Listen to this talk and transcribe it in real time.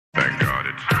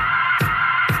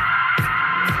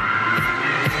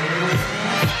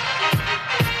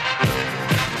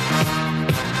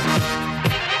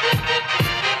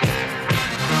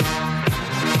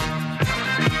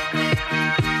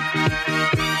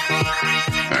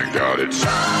Thank God it's...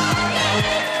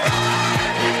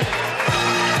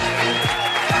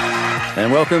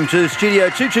 And welcome to Studio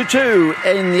 222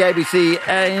 in the ABC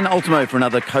in Ultimo for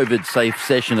another COVID-safe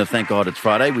session of Thank God It's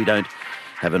Friday. We don't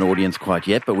have an audience quite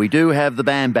yet, but we do have the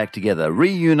band back together,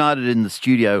 reunited in the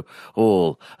studio,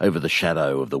 all over the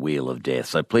shadow of the Wheel of Death.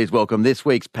 So please welcome this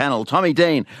week's panel, Tommy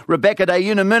Dean, Rebecca De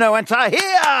Unamuno and Tahir!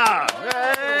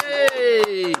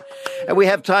 Hey! And we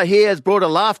have Tahir has brought a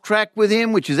laugh track with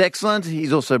him, which is excellent.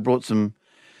 He's also brought some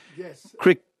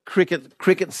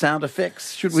cricket sound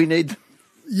effects. Should we need them?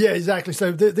 Yeah, exactly.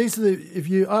 So these are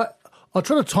the, I'll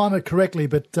try to time it correctly,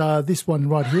 but this one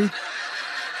right here.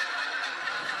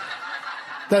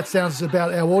 That sounds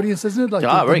about our audience, isn't it? Like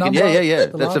I reckon, yeah.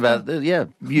 That's about,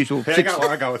 usual. Hey,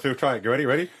 I got it. So try it.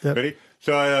 Ready? Yep. Ready?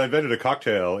 So I invented a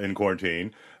cocktail in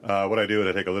quarantine. What I do is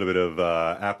I take a little bit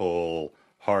of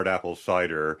hard apple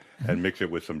cider and mix it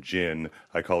with some gin.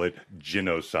 I call it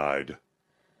Ginocide.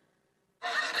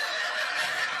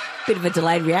 Bit of a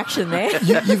delayed reaction there.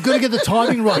 You've got to get the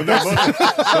timing right.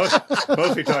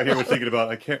 Mostly Tahir was thinking about,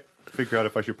 I can't figure out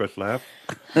if I should press laugh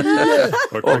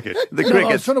or cricket. The I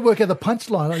cricket. was trying to work out the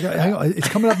punchline. I go, hang on, it's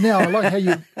coming up now. I like how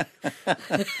you...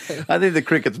 I think the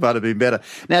crickets might have been better.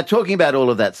 Now, talking about all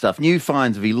of that stuff, new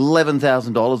fines of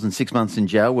 $11,000 and 6 months in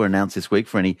jail were announced this week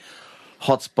for any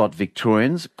hotspot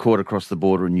Victorians caught across the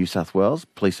border in New South Wales.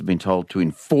 Police have been told to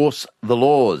enforce the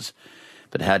laws.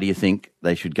 But how do you think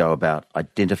they should go about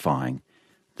identifying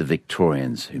the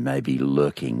Victorians who may be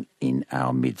lurking in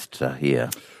our midst here?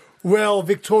 Well,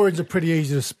 Victorians are pretty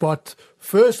easy to spot.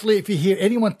 Firstly, if you hear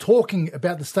anyone talking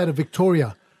about the state of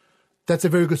Victoria, that's a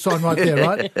very good sign right there,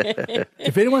 right?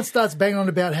 If anyone starts banging on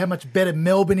about how much better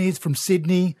Melbourne is from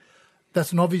Sydney,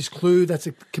 that's an obvious clue. That's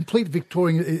a complete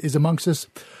Victorian is amongst us.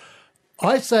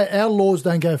 I say our laws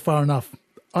don't go far enough.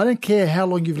 I don't care how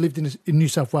long you've lived in New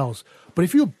South Wales. But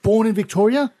if you were born in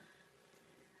Victoria,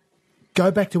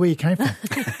 go back to where you came from.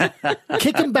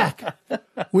 Kick them back.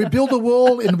 We build a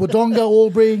wall in Wodonga,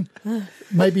 Albury,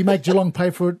 maybe make Geelong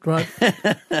pay for it, right?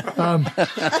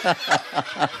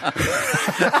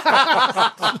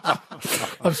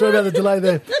 I'm sorry about the delay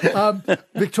there.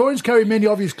 Victorians carry many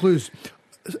obvious clues.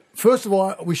 First of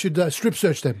all, we should strip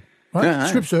search them, right? Yeah,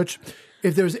 strip search.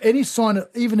 If there is any sign, of,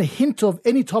 even a hint of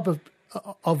any type of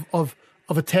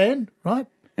a tan, right?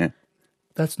 Yeah.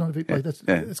 That's not a big. Like,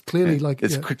 that's clearly like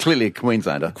it's clearly a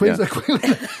Queenslander. Queensland.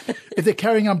 If they're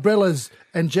carrying umbrellas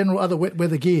and general other wet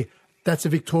weather gear, that's a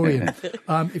Victorian.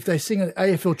 If they sing an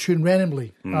AFL tune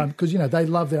randomly, because they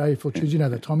love their AFL tunes, you know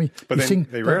that, Tommy. But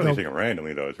they rarely sing it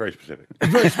randomly, though. It's very specific.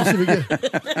 Very specific,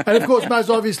 yeah. And of course, most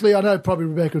obviously, I know probably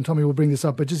Rebecca and Tommy will bring this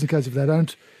up, but just in case if they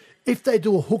don't. If they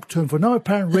do a hook turn for no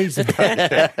apparent reason,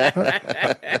 that's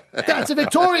a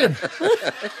Victorian.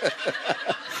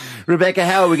 Rebecca,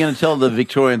 how are we going to tell the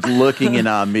Victorians lurking in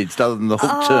our midst other than the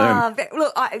hook turn?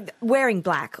 Look, wearing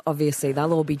black, obviously.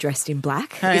 They'll all be dressed in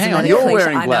black. Hey, hang on, you're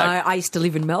wearing black. I know, I used to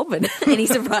live in Melbourne. Any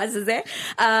surprises there?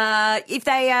 If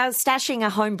they are stashing a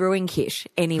home brewing kit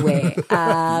anywhere,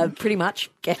 pretty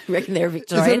much, I reckon they're a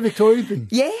Victorian. Is that a Victorian thing?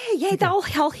 Yeah, the whole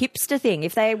hipster thing.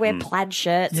 If they wear plaid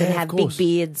shirts and have big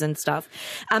beards and stuff.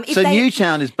 So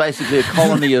Newtown is basically a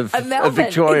colony of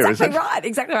Victoria, exactly is it? Right,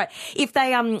 exactly right. If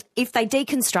they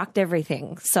deconstruct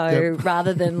everything, so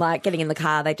rather than like getting in the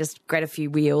car, they just grab a few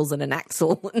wheels and an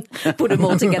axle and put them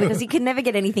all together, because you can never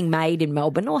get anything made in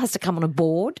Melbourne. It all has to come on a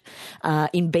board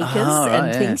in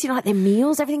beakers things. You know, like their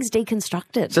meals, everything's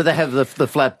deconstructed. So they have the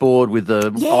flat board with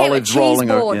the olives rolling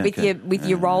board over. with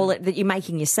your roll that you're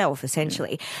making yourself,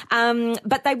 essentially.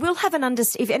 But they will have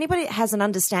if anybody has an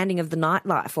understanding of the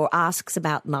nightlife or asks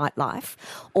about nightlife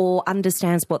or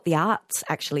understands what the arts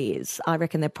actually is, I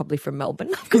reckon they're probably from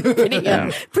Melbourne.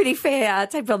 Pretty fair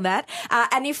take on that.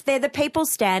 And if they're the people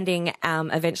standing,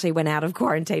 eventually went out of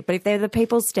quarantine, but if they're the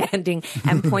people standing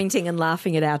and pointing and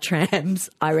laughing at our trams,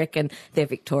 I reckon they're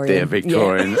Victorian. They're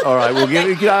Victorian. Yeah. All right, we'll give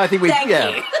it. I think we. Thank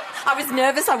you. I was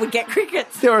nervous I would get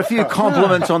crickets. There are a few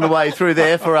compliments on the way through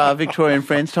there for our Victorian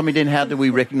friends. Tommy Dean, how do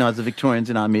we recognise the Victorians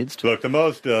in our midst? Look, the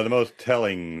most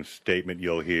telling statement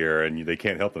you'll hear, and they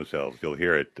can't help themselves. You'll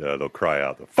hear it. They'll cry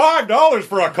out, $5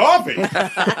 for a coffee.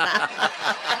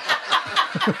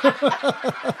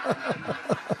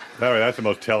 That's the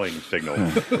most telling signal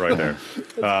right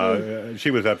there. She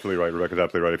was absolutely right. Rebecca's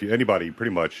absolutely right. If anybody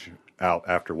pretty much out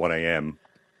after 1 a.m.,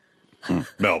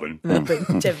 Melbourne.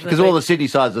 Because all the Sydney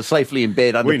sides are safely in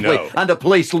bed under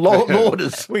police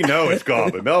orders. We know it's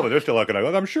gone, but Melbourne, they're still not going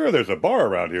to. I'm sure there's a bar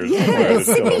around here.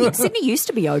 Sydney used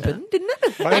to be open, didn't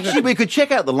it? Actually, we could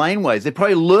check out the laneways. They're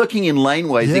probably lurking in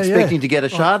laneways expecting to get a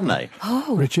Chardonnay.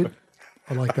 Oh, Richard.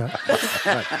 I like that.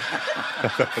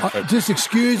 Just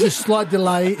excuse the slight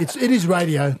delay. It is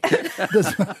radio.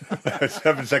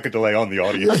 7-second delay on the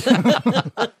audience.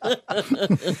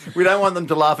 We don't want them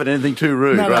to laugh at anything too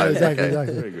rude, No, right? exactly.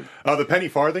 Very good. The penny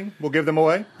farthing, we'll give them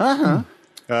away. Uh-huh.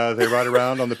 They ride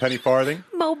around on the penny farthing.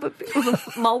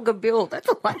 Mulga Bill. That's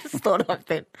all I just thought of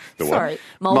then. The what? Sorry.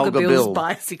 Mulga Mulga Bill's Bill.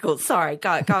 bicycle. Sorry.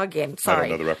 Go again. I Sorry.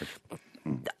 don't know the reference.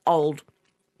 Old.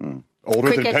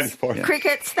 Older than penny Crickets. farthing.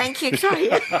 Crickets. Thank you. Sorry.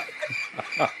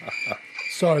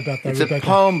 Sorry about that, It's a Rebecca.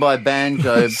 poem by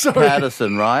Banjo Sorry.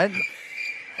 Patterson, right?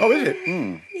 Oh, is it?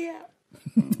 Yeah.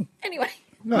 Anyway.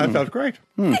 No, that sounds great.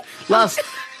 Last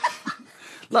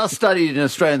studied in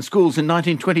Australian schools in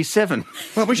 1927.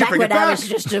 Well, we should Back bring it when I back. was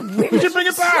just a We should bring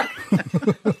it back.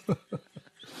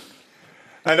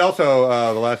 And also,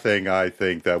 the last thing I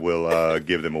think that will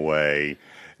give them away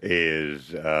is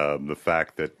the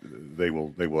fact that they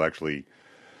will actually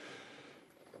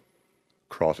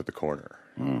cross at the corner.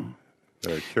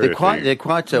 They're quite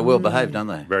well behaved, aren't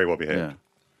they? Very well behaved. Yeah.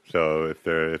 So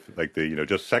if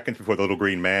just seconds before the little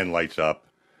green man lights up,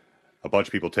 a bunch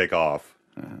of people take off.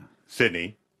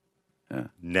 Sydney,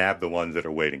 nab the ones that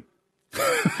are waiting.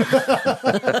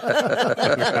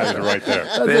 That is right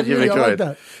there. There's your I like Victoria.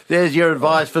 that. There's your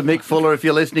advice for Mick Fuller if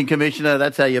you're listening, Commissioner.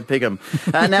 That's how you pick them.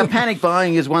 Now, panic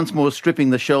buying is once more stripping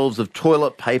the shelves of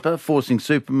toilet paper, forcing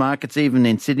supermarkets, even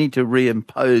in Sydney, to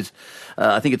reimpose,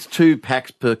 I think it's 2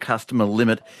 packs per customer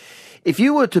limit. If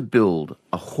you were to build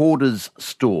a hoarder's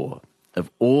store of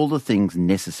all the things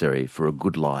necessary for a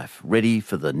good life, ready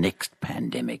for the next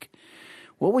pandemic,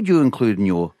 what would you include in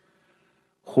your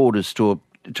hoarder's store?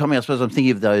 Tommy, I suppose I'm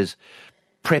thinking of those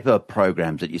prepper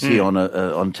programs that you see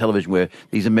on television where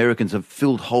these Americans have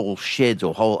filled whole sheds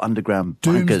or whole underground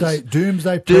bunkers.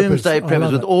 Doomsday preppers. Doomsday I preppers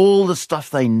love with it. all the stuff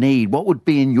they need. What would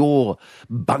be in your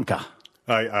bunker?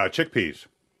 Chickpeas.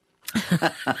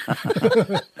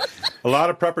 A lot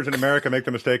of preppers in America make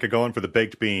the mistake of going for the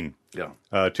baked bean.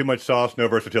 Yeah. Too much sauce, no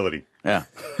versatility. Yeah.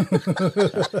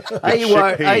 Are you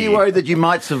worried that you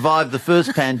might survive the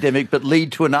first pandemic but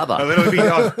lead to another? A little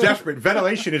bit desperate.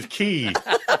 Ventilation is key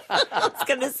I was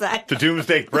going to say, to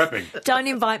doomsday prepping. don't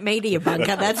invite me to your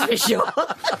bunker, that's for sure.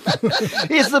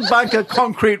 Is the bunker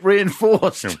concrete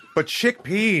reinforced? But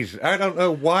chickpeas, I don't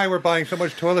know why we're buying so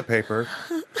much toilet paper.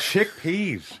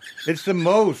 Chickpeas. It's the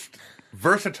most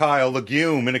versatile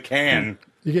legume in a can.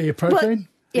 You get your protein?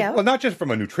 Yeah. Well, not just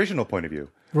from a nutritional point of view,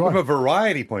 Right. from a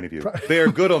variety point of view. They are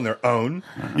good on their own.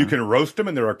 You can roast them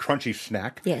and they're a crunchy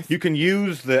snack. Yes. You can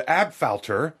use the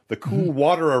abfalter, the cool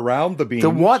water around the beans. The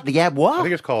what? The ab I what?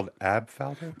 think it's called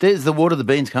abfalter. There's the water the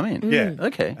beans come in. Yeah.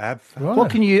 Okay. Abfalter. Right. What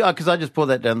can you, because I just poured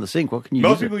that down the sink, what can you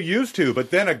Most use it? people used to,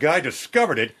 but then a guy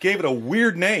discovered it, gave it a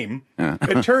weird name.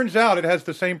 It turns out it has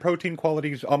the same protein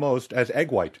qualities almost as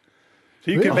egg white. So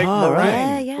you can make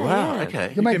meringue. Yeah, Wow, yeah. okay.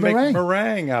 You You make can make meringue.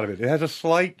 meringue out of it. It has a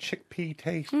slight chickpea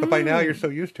taste, but by now you're so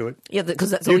used to it. Yeah,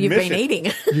 because that's You'd all you've miss been it.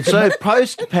 eating. So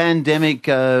post-pandemic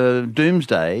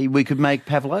doomsday, we could make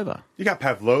pavlova. You got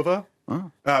pavlova,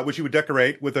 which you would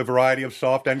decorate with a variety of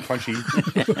soft and crunchy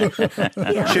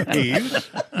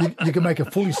chickpeas. You can make a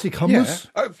fully sick hummus.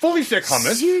 Fully sick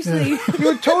hummus. Seriously. You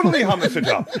would totally hummus it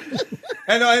up.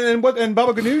 And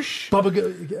baba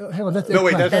ganoush. Hang on, that's No,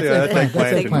 wait, eggplant. that's eggplant.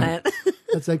 That's Eggplant. eggplant.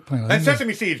 That's eggplant. And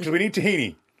sesame seeds, because we need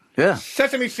tahini. Yeah.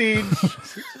 Sesame seeds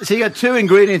So you got 2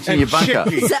 ingredients in and your bunker.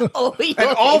 chickpeas. Is that all you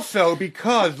And also,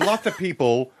 because lots of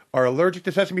people are allergic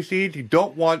to sesame seeds, you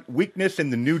don't want weakness in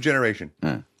the new generation.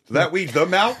 So that weeds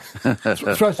them out.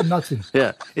 Throw some nuts in.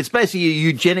 Yeah. It's basically a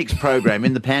eugenics program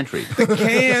in the pantry. The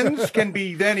cans can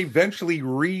be then eventually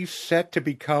reset to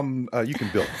become, you can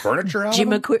build furniture out Gym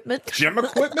of them. equipment. Gym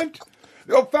equipment.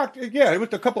 Oh, in fact, yeah, it was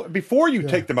a couple, before you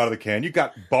take them out of the can, you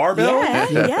got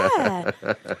barbells. Yeah.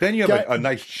 Then you have a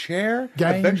nice chair.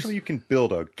 Games. Eventually you can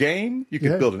build a game. You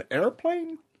can Yeah. build an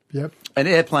airplane. Yep. An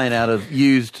airplane out of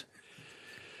used...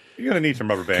 You're going to need some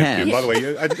rubber bands, Cans. too. By the way,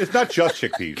 it's not just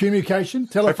chickpeas. Communication,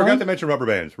 I telephone. forgot to mention rubber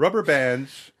bands. Rubber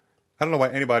bands, I don't know why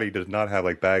anybody does not have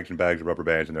like bags and bags of rubber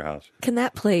bands in their house. Can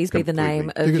that please be the name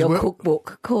of Because your we're-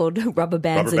 cookbook called Rubber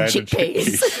Bands, Rubber and bands and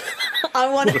Chickpeas?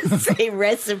 I want to see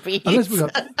recipes. Unless we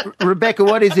got Rebecca,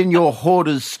 what is in your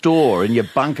hoarder's store, in your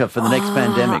bunker for the next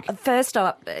pandemic? First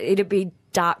up, it'd be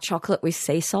dark chocolate with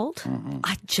sea salt.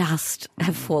 I just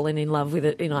have fallen in love with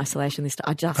it in isolation this time.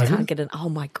 I just can't get it. Oh,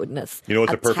 my goodness. You know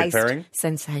what's a perfect taste pairing?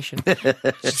 Sensation.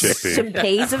 Chickpea. Some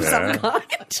peas of some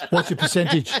kind. What's your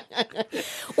percentage?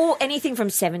 Or anything from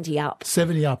 70 up.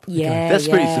 70 up. Okay. Yeah, That's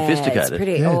pretty yeah, sophisticated. It's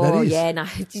pretty, Yeah, that is. yeah, no.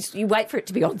 You wait for it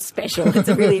to be on special. It's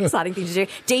a really exciting thing to do.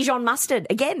 Dijon mustard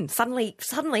again. Suddenly,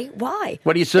 why?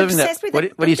 What are you serving that? Obsessed with What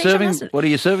are you Dijon serving? mustard. What are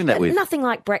you serving that with? Nothing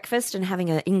like breakfast and having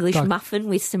an English Like- muffin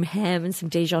with some ham and some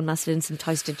Dijon mustard and some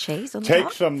toasted cheese on the Take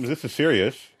top. some, this is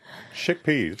serious,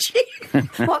 chickpeas,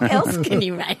 What else can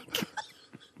you make?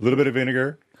 a little bit of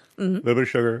vinegar, a little bit of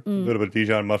sugar, a little bit of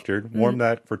Dijon mustard. Warm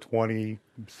that for 20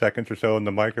 seconds or so in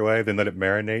the microwave, then let it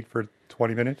marinate for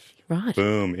 20 minutes. Right.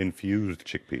 Boom, infused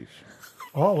chickpeas.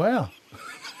 Oh, wow.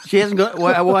 She hasn't got.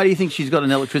 Why do you think she's got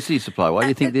an electricity supply? Why do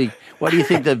you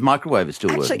think the microwave is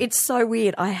still Actually, working? it's so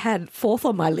weird. I had fourth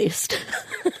on my list.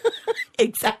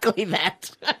 Exactly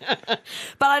that.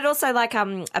 But I'd also like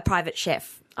a private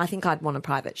chef. I think I'd want a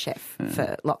private chef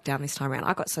for lockdown this time around.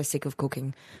 I got so sick of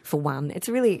cooking, for one. It's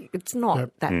not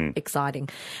that exciting.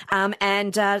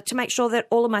 And to make sure that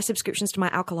all of my subscriptions to my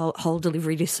alcohol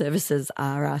delivery services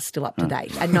are still up to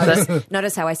date. And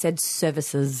notice how I said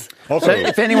services. Also, So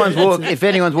if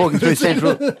anyone's walking through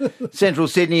central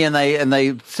Sydney and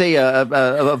they see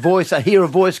a voice, hear a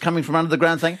voice coming from under the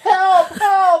ground saying "Help!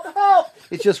 Help! Help!"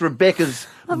 It's just Rebecca's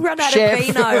I've run out chef. of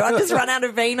vino. I've just run out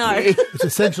of vino. It's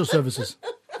essential services.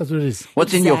 That's what it is.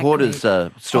 What's in your Exactly.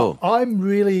 hoarder's store? I'm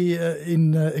really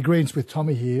in agreement with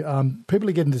Tommy here. People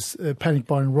are getting this panic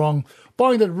buying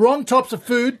the wrong types of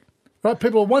food. Right?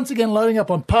 People are once again loading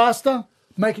up on pasta,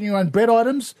 making your own bread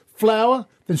items, flour,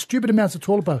 then stupid amounts of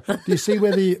toilet paper. Do you see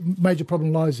where the major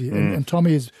problem lies here? And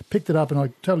Tommy has picked it up, and I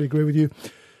totally agree with you.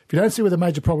 If you don't see where the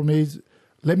major problem is,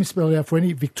 let me spell it out for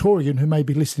any Victorian who may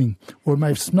be listening or may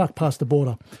have snuck past the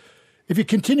border. If you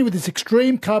continue with this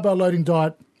extreme carbo-loading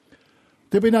diet,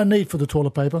 there'll be no need for the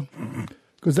toilet paper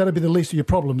because that'll be the least of your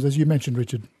problems, as you mentioned,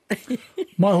 Richard.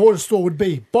 My hoarder store would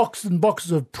be boxes and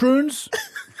boxes of prunes,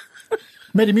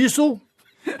 Metamucil,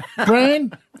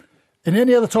 bran, and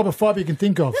any other type of fibre you can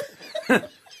think of.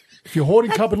 If your hoarding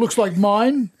cupboard looks like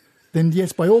mine, then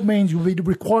yes, by all means, you'll be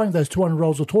requiring those 200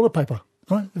 rolls of toilet paper.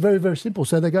 Right? Very, very simple.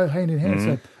 So they go hand in hand.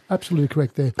 So absolutely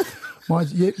correct there.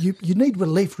 You need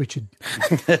relief, Richard.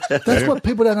 That's what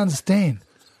people don't understand.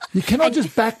 You cannot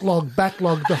just backlog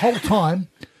the whole time,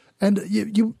 and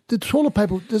the toilet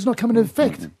paper does not come into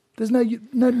effect. There's no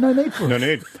need for it. No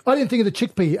need. I didn't think of the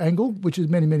chickpea angle, which is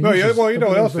many No, uses. well, you know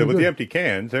what else? Very With the good. empty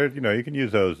cans, you can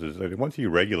use those as once you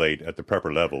regulate at the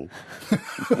proper level.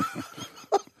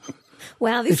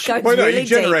 Wow, this goes Well, no, really you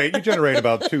generate deep.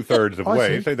 about 2/3 of I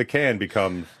way. see. Say the can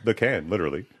becomes the can,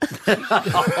 literally.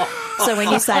 So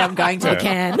when you say I'm going to the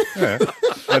can, Yeah.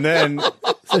 And then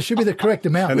So it should be the correct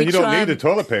amount. you Which don't one? need the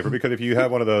toilet paper because if you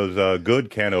have one of those good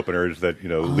can openers that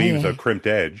leaves yeah. a crimped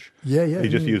edge, Yeah, yeah, you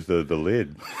just yeah. use the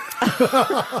lid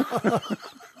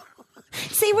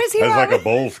see, where's here? as like a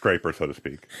bowl scraper, so to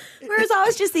speak. Whereas I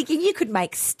was just thinking you could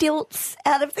make stilts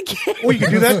out of the can. Well, you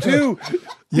can do that too. You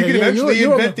Yeah, can yeah, eventually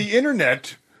you're on invent the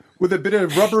internet with a bit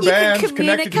of rubber You can bands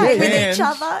connected to communicate the with cans. each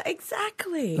other.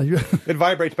 Exactly. It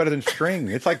vibrates better than string.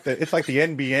 It's like the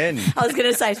NBN. I was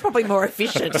going to say it's probably more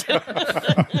efficient. I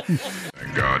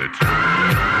got it.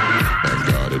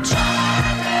 I got it.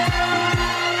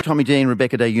 Tommy Dean,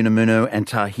 Rebecca De Unamuno and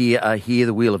Tahir are here.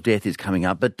 The Wheel of Death is coming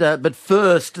up. But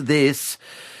first, this.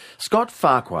 Scott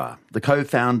Farquhar, the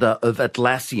co-founder of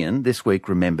Atlassian, this week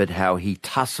remembered how he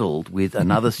tussled with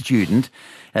another student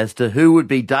as to who would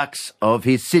be dux of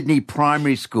his Sydney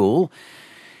primary school.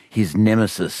 His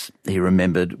nemesis, he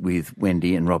remembered with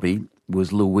Wendy and Robbie,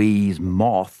 was Louise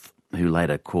Moth, who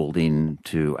later called in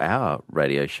to our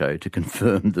radio show to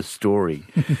confirm the story.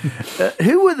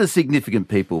 Who were the significant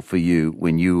people for you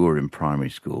when you were in primary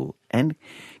school? And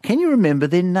can you remember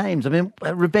their names? I mean,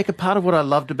 Rebecca, part of what I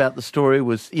loved about the story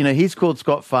was, he's called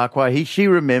Scott Farquhar. She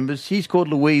remembers. She's called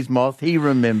Louise Moth. He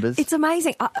remembers. It's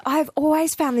amazing. I've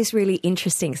always found this really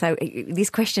interesting. So this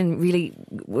question really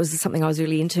was something I was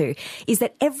really into, is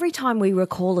that every time we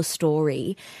recall a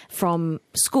story from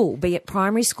school, be it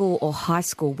primary school or high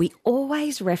school, we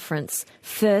always reference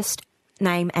first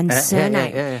name and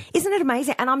surname. yeah. Isn't it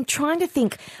amazing? And I'm trying to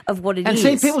think of what it is.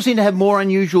 And people seem to have more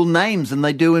unusual names than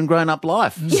they do in grown-up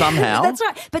life, somehow. That's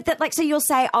right. But so you'll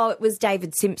say, it was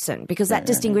David Simpson, because that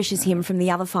distinguishes him from the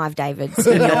other 5 Davids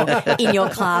in your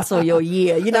class or your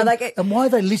year. And why are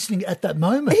they listening at that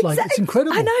moment? Like, it's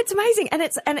incredible. I know, it's amazing.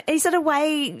 And is it a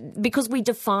way, because we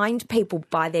defined people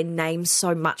by their names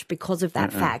so much because of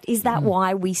that fact, is that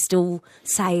why we still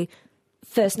say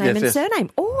first name Yes, and yes. surname.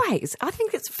 Always. I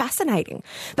think it's fascinating.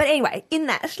 But anyway, in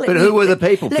that... But who were the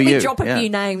people for Let me you? drop a Yeah. few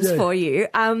names for you.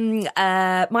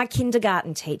 My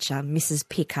kindergarten teacher, Mrs.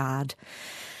 Pickard.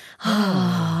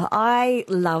 I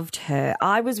loved her.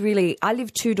 I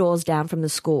lived 2 doors down from the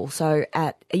school. So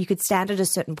you could stand at a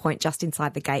certain point just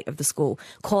inside the gate of the school,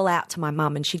 call out to my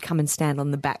mum, and she'd come and stand on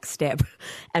the back step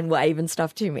and wave and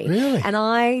stuff to me. Really? And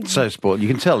I So sport. You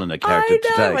can tell in a character I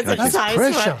know, today. it's can't you? so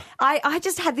pressure. smart. I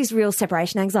just had this real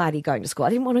separation anxiety going to school. I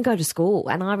didn't want to go to school,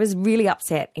 and I was really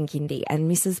upset in kindy. And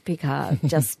Mrs. Pickard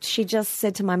she just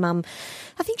said to my mum,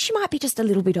 I think she might be just a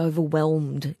little bit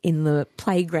overwhelmed in the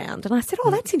playground. And I said,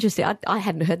 oh, that's interesting. I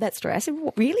hadn't heard that story. I said,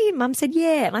 what, really? And Mum said,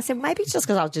 yeah. And I said, maybe it's just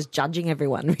because I was just judging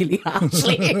everyone really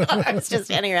harshly. I was just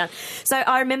standing around. So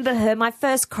I remember her, my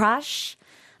first crush.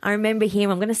 I remember him.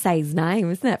 I'm going to say his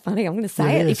name. Isn't that funny? I'm going to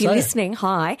say Yeah, it. If you're say it. listening,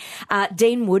 hi.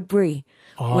 Dean Woodbury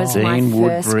was my Dean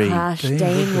first Woodbury. crush. Dean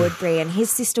Dean Woodbury. And his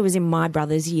sister was in my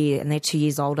brother's year, and they're 2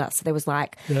 years older. So there was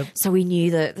so we knew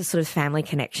the sort of family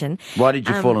connection. Why did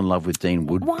you fall in love with Dean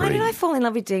Woodbury? Why did I fall in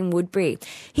love with Dean Woodbury?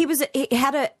 He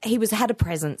had a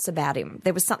presence about him.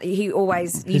 There was something you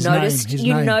His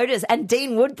name. noticed. And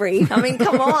Dean Woodbury, I mean,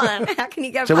 come on, how can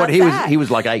you go? So past what? He that? was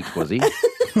like 8, was he?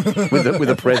 with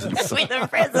a presence. With a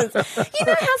presence. You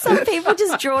know how some people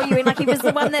just draw you in? Like he was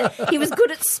the one he was good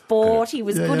at sport, he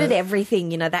was good at everything,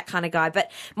 that kind of guy.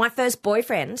 But my first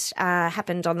boyfriend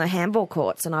happened on the handball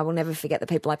courts, and I will never forget the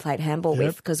people I played handball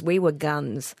with, because we were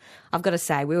guns. I've got to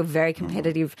say, we were very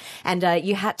competitive, and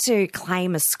you had to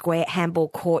claim a square handball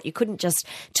court. You couldn't just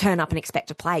turn up and expect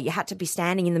to play. You had to be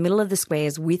standing in the middle of the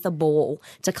squares with a ball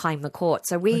to claim the court.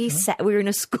 So we were in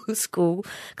a school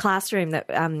classroom that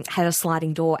had a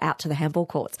sliding door out to the handball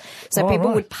courts. So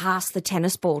people would pass the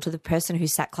tennis ball to the person who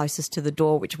sat closest to the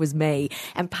door, which was me,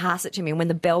 and pass it to me. And when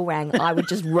the bell rang, I would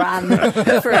just run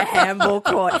for a handball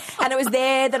court. And it was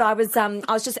there that I was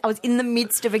in the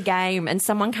midst of a game, and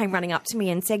someone came running up to me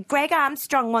and said, Greg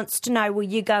Armstrong wants to know, will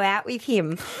you go out with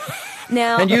him?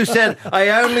 Now, And you said, I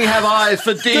only have eyes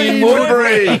for Dean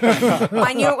Woodbury.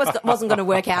 I knew it wasn't going to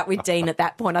work out with Dean at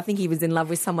that point. I think he was in love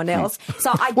with someone else. So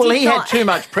I Well, did he not, had too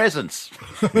much presence.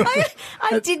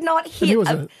 I did not he hit.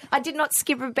 was I did not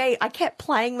skip a beat. I kept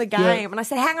playing the game, and I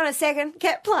said, "Hang on a second."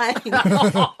 Kept playing.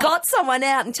 Got someone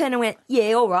out and turned and went,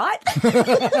 "Yeah, all right."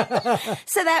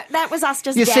 So that was us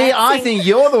just. You see, I dancing. think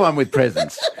you're the one with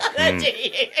presence.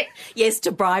 Yes,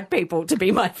 to bribe people to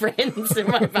be my friends and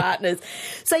my partners.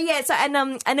 So yeah,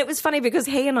 and it was funny because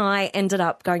he and I ended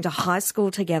up going to high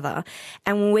school together,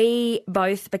 and we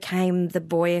both became the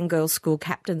boy and girl school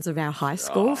captains of our high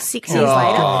school 6 years later.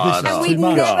 God, this And is we too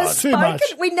much. never Too spoken. much.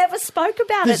 We never spoke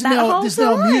about This it that whole is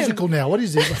now a time. musical now. What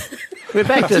is it? We're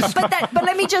back to... But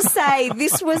let me just say,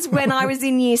 this was when I was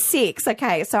in year 6.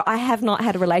 Okay, so I have not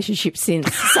had a relationship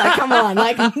since. So come on,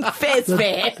 fair's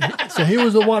fair. So he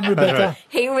was the one, Rebecca.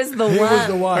 He was the He one. was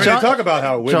the one. I mean, they talk about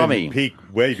how women Tommy. peak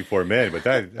way before men, but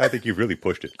I think you've really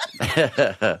pushed it.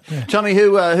 Tommy,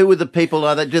 who were the people?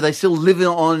 Do they still live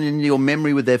on in your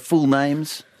memory with their full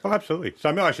names? Oh, absolutely. So,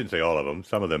 I mean, I shouldn't say all of them.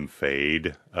 Some of them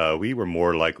fade. We were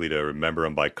more likely to remember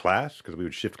them by class because we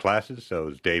would shift classes. So it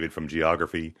was David from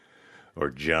geography or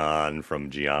John from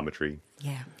geometry,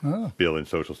 Yeah. Bill in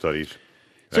social studies.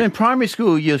 So in primary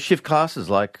school, you shift classes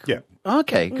like... Yeah.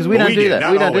 Okay, because we Well, don't do did, that.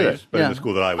 not We don't do always, that. but in the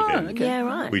school that I was in, okay. Yeah,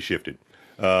 right. we shifted.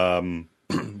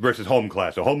 Versus home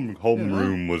class. So home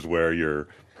room was where your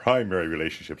primary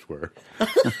relationships were. And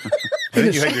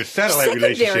then you had your satellite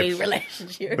Secondary relationships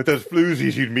relationship. with those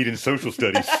floozies you'd meet in social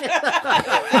studies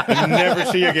and never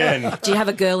see again. Do you have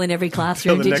a girl in every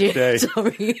classroom? Till the Did next you? day.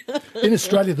 Sorry. In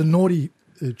Australia, the naughty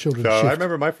children So shift. I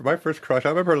remember my first crush. I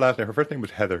remember her last name. Her first name was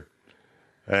Heather,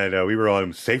 and we were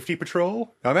on safety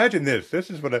patrol. Now imagine this. This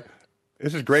is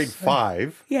grade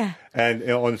 5. Yeah. And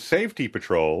on safety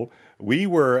patrol, we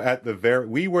were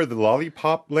the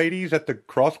lollipop ladies at the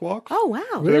crosswalks. Oh wow.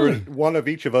 So there was one of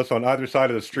each of us on either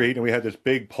side of the street, and we had this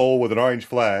big pole with an orange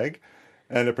flag.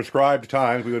 And at prescribed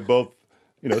times, we would both,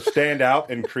 stand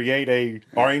out and create a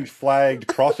orange flagged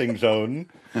crossing zone.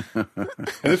 And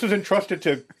this was entrusted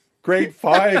to grade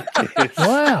 5 kids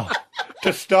Wow.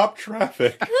 to stop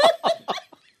traffic.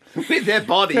 With their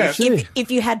bodies. Yeah. If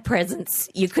you had presence,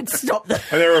 you could stop the.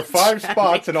 And there were 5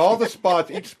 spots, and all the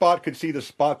spots, each spot could see the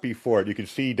spot before it. You could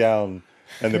see down,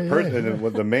 and the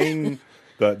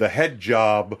head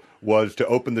job was to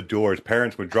open the doors.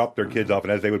 Parents would drop their kids off,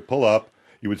 and as they would pull up,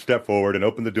 you would step forward and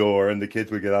open the door, and the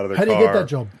kids would get out of their How car. do you get that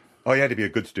job? Oh, you had to be a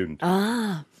good student.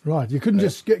 Right. You couldn't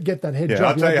just get that head Yeah, job.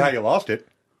 I'll tell you had how to- you lost it.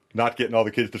 Not getting all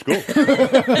the kids to school. One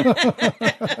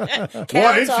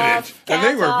Count incident, off, and they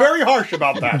count were off. very harsh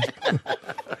about that.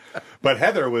 But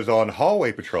Heather was on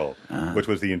hallway patrol, which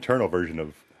was the internal version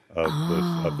of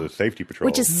the safety patrol.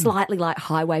 Which is slightly like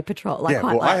highway patrol. Like yeah, quite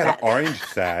well, like I had that. an orange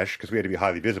sash because we had to be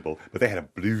highly visible, but they had a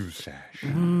blue sash.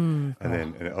 And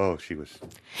then, she was.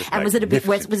 Just And was it a bit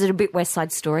magnificent. West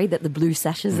Side Story that the blue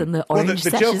sashes and the Well, orange the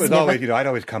sashes? joke was never- always, I'd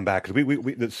always come back because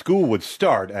the school would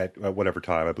start at whatever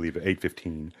time, I believe, at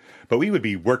 8:15. But we would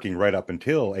be working right up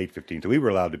until 8:15, so we were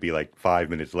allowed to be like 5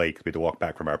 minutes late because we had to walk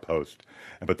back from our post.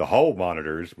 But the hall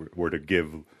monitors were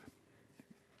to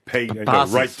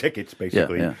write tickets,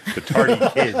 basically, to tardy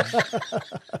kids.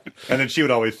 And then she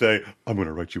would always say, "I'm going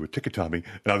to write you a ticket, Tommy."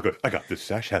 And I would go, "I got this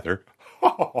sash, Heather."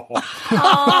 It's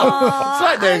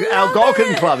like the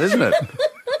Algonquin Club, isn't it?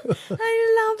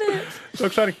 I love it. So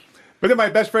exciting. But then my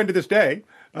best friend to this day,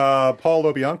 Paul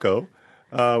Lobianco,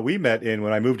 we met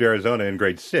when I moved to Arizona in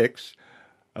grade 6,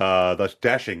 thus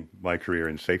dashing my career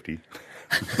in safety.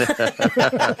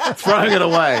 Throwing it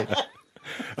away.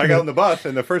 I got on the bus,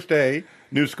 and the first day,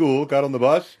 new school, got on the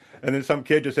bus, and then some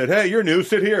kid just said, "Hey, you're new,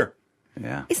 sit here."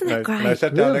 Yeah. Isn't that great? And I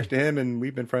sat down next to him, and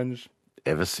we've been friends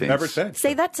Ever since. ever since.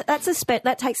 See,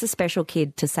 that takes a special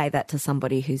kid to say that to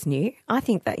somebody who's new. I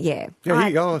think that, Yeah,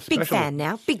 he goes, big special. fan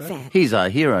now, big fan. He's our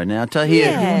hero now. Tahir,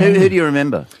 Yeah. who do you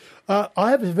remember? I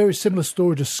have a very similar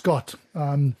story to Scott.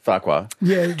 Farquhar.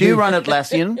 Yeah, Do you run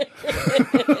Atlassian?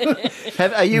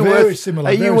 Are you Very worth similar,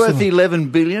 Are you very worth similar. 11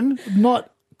 billion? Not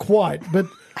quite, but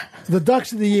the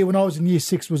Ducks of the Year when I was in year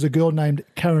 6 was a girl named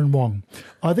Karen Wong.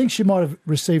 I think she might have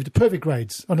received perfect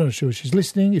grades. I'm not sure if she's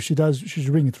listening. If she does, she's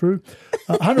ringing through.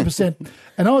 100%.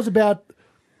 And I was about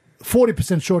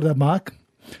 40% short of that mark.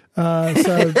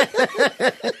 So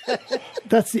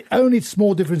that's the only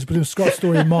small difference between Scott's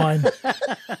story and mine.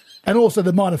 And also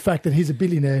the minor fact that he's a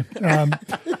billionaire.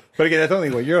 But again,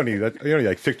 you're only like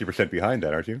 60% behind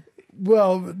that, aren't you?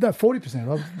 Well, no,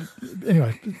 40%.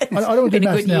 Anyway, I don't want to do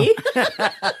maths now.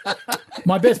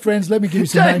 My best friends, let me give you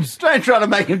some names. Don't try to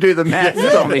make him do the maths,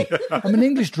 Tommy. I'm an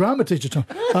English drama teacher, Tom.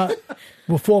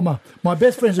 Former. My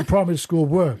best friends in primary school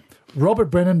were Robert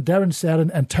Brennan, Darren Sowden,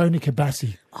 and Tony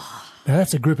Kabassi. Now,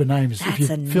 that's a group of names if That's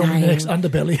you're a filming the name. next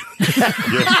Underbelly.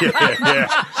 Yeah.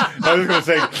 I was going to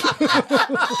say,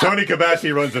 Tony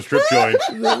Kabassi runs a strip joint.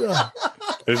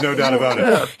 There's no doubt about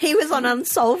it. He was on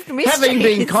Unsolved Mysteries. Having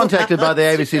been contacted by the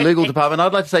ABC legal department,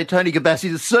 I'd like to say Tony Gabassi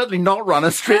does certainly not run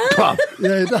a strip club.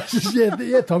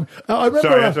 yeah, Tom. I remember.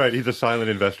 Sorry, that's right. He's a silent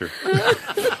investor.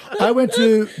 I went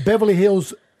to Beverly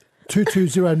Hills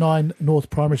 2209 North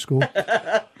Primary School,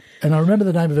 and I remember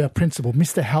the name of our principal,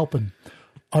 Mr. Halpin.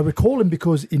 I recall him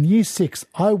because in year 6,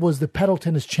 I was the paddle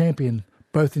tennis champion,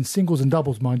 both in singles and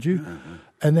doubles, mind you.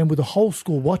 And then with the whole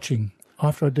school watching,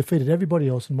 after I defeated everybody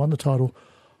else and won the title,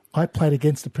 I played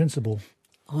against the principal.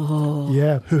 Oh.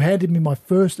 Yeah, who handed me my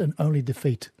first and only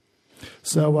defeat.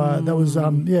 So that was,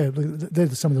 they're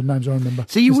some of the names I remember.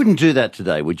 So you wouldn't do that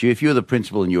today, would you? If you were the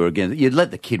principal and you were against, you'd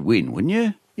let the kid win, wouldn't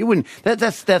you? You wouldn't.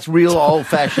 That's real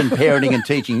old-fashioned parenting and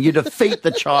teaching. You defeat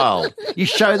the child. You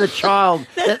show the child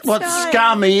what right.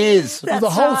 scum he is. With the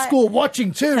whole school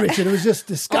watching too, Richard. It was just Oh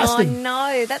disgusting.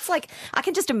 no, that's like I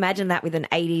can just imagine that with an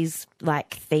 80s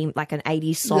theme, like an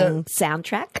 80s song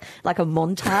soundtrack, like a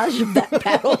montage of that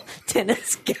paddle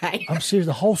tennis game. I'm serious.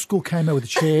 The whole school came out with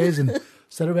chairs and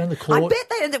sat around the court. I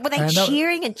bet were they And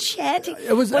cheering and chanting.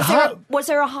 It was was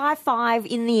there a high five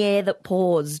in the air that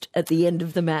paused at the end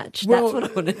of the match? That's what I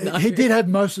want to know. He did have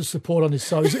most of the support on his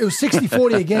side. It was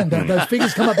 60-40 again. Those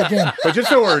figures come up again. But just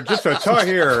so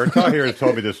Tahir has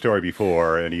told me this story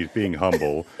before, and he's being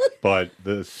humble. But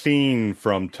the scene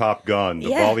from Top Gun, the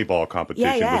volleyball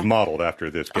competition, was modeled after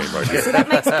this game right here. So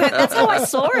that's how I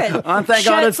saw it. Oh, thank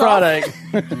God it's Shirts off.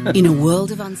 Friday. In a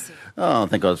world of uncertainty. Oh,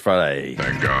 thank God it's Friday.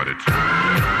 Thank God it's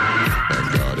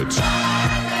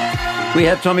We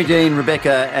have Tommy Dean,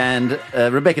 Rebecca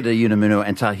de Unamuno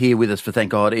and Tahir with us for Thank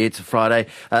God It's Friday.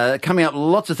 Coming up,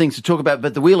 lots of things to talk about,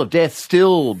 but the Wheel of Death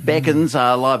still beckons.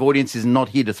 Our live audience is not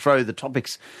here to throw the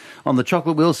topics on the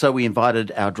chocolate wheel, so we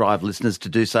invited our Drive listeners to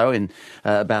do so. And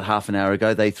about half an hour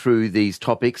ago, they threw these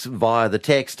topics via the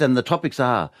text, and the topics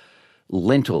are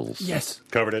lentils. Yes.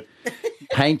 Covered it.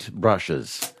 Paint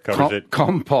brushes, Covers it.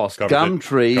 compost, Covers gum it.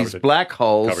 trees, Covers it. black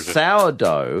holes, Covers it.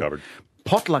 sourdough, Covered.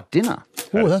 potluck dinner,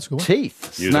 Oh, that's good.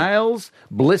 teeth, Use it. snails,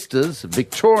 blisters,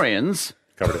 Victorians,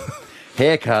 Covered it.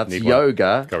 haircuts, Need one.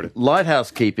 yoga, Covered it.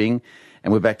 lighthouse keeping,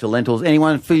 and we're back to lentils.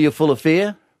 Anyone feel you're full of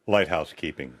fear? Lighthouse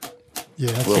keeping.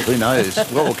 Yeah. That's Well, who knows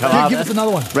what will come Give up? us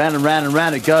another one. Round and round and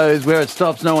round it goes. Where it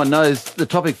stops, no one knows. The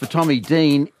topic for Tommy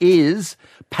Dean is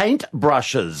paint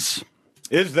brushes.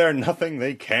 Is there nothing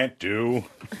they can't do?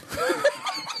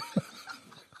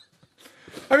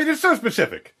 I mean, it's so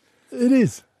specific. It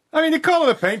is. I mean, you call it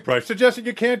a paintbrush, suggesting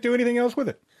you can't do anything else with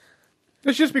it.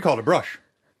 It should just be called a brush.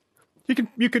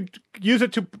 You could use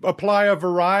it to apply a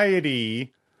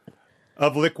variety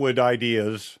of liquid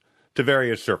ideas to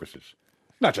various surfaces.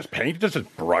 Not just paint. It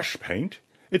doesn't brush paint.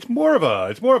 It's more of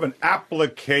an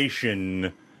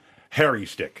application hairy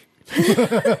stick.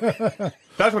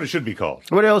 That's what it should be called.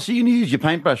 What else are you going to use your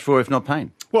paintbrush for if not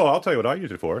paint? Well, I'll tell you what I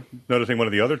use it for. Noticing one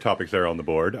of the other topics there on the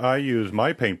board, I use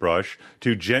my paintbrush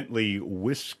to gently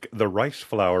whisk the rice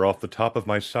flour off the top of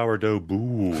my sourdough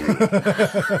boule.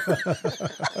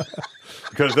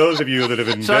 Because those of you that have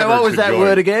endeavored So what was to that join-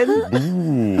 word again?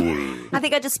 Boule. I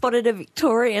think I just spotted a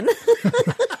Victorian.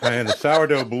 And the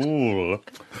sourdough boule,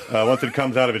 once it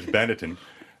comes out of its Benetton,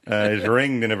 is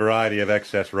ringed in a variety of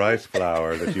excess rice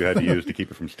flour that you had to use to keep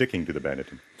it from sticking to the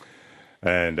Benetton.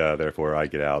 And therefore, I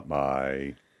get out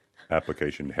my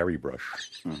application hairy brush.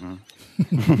 And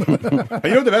you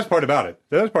know the best part about it?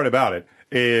 The best part about it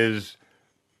is,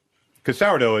 because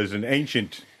sourdough is an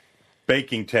ancient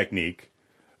baking technique,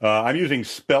 I'm using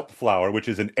spelt flour, which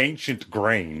is an ancient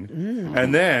grain.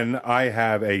 And then I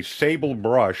have a sable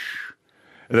brush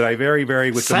that I very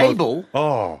with Sable?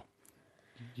 Oh,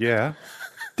 yeah.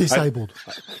 Disabled.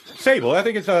 Sable. I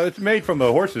think it's made from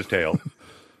the horse's tail.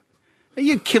 Are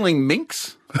you killing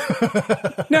minks?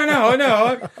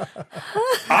 No.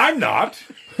 I'm not.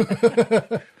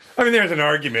 I mean, there's an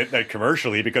argument that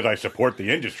commercially, because I support the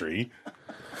industry,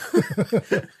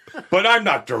 but I'm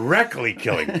not directly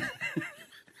killing them.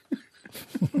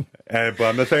 But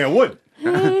I'm not saying I would.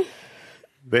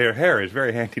 Their hair is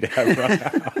very handy to have around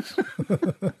the house.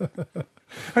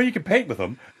 Or you can paint with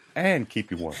them and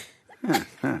keep you warm.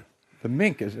 The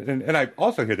mink is, and I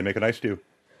also hear they make a nice stew.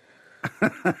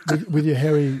 With your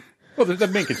hairy... Well, the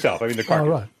mink itself. I mean, the carcass.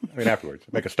 right. I mean, afterwards,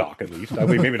 make a stock at least. I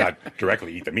mean, maybe not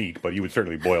directly eat the meat, but you would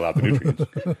certainly boil out the nutrients.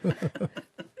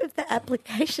 The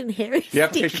application hairy The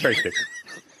application very stick.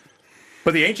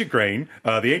 But the ancient grain,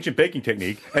 the ancient baking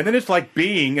technique, and then it's like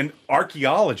being an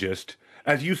archaeologist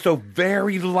as you so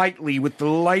very lightly, with the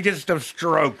lightest of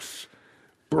strokes,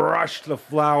 brush the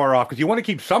flour off. Because you want to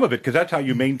keep some of it, because that's how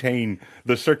you maintain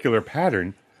the circular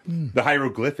pattern, the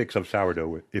hieroglyphics of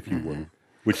sourdough, if you will,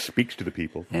 which speaks to the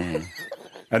people. And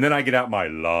then I get out my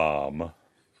lam.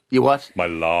 You what? My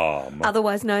lam.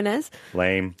 Otherwise known as?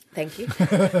 Lame. Thank you.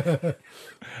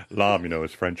 Lam,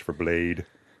 is French for blade.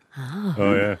 Oh,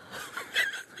 yeah.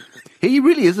 He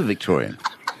really is a Victorian.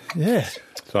 Yeah.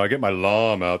 So I get my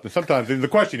lam out. And sometimes the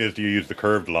question is, do you use the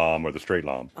curved lam or the straight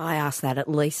lam? I ask that at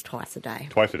least twice a day.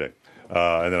 Twice a day.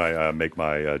 And then I make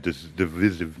my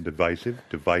decisive.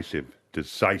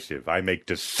 I make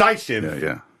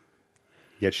decisive,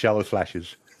 yet shallow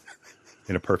slashes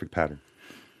in a perfect pattern.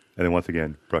 And then once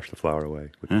again, brush the flour away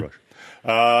with the brush.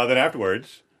 Then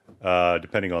afterwards,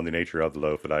 depending on the nature of the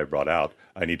loaf that I brought out,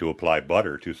 I need to apply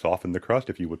butter to soften the crust.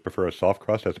 If you would prefer a soft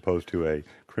crust as opposed to a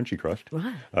crunchy crust,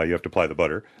 Right. You have to apply the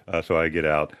butter. So I get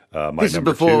out my This is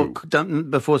number before two. done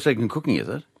before second cooking, is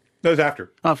it? No, it's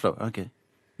after. After, okay.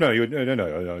 No, you would,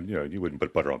 no. You wouldn't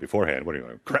put butter on beforehand. What are you,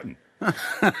 a cretin?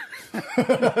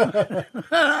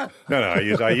 No.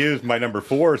 I use my number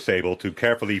 4 sable to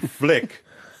carefully flick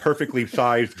perfectly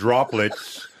sized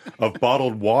droplets of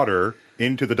bottled water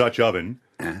into the Dutch oven.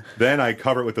 Then I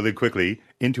cover it with the lid quickly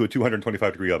into a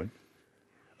 225-degree oven.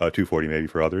 240 maybe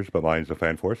for others, but mine's a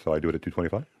fan force, so I do it at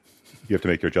 225. You have to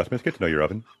make your adjustments. Get to know your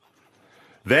oven.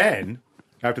 Then,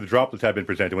 after the droplets have been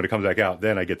presented, when it comes back out,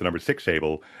 then I get the number 6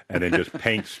 sable and then just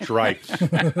paint stripes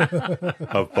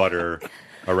of butter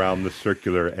around the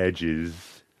circular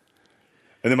edges.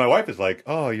 And then my wife is like,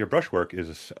 "Oh, your brushwork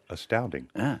is astounding.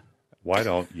 Why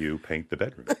don't you paint the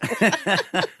bedroom?"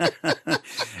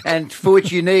 And for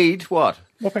which you need what?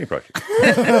 Well, paintbrush.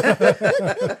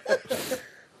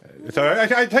 So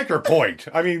I take her point.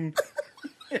 I mean,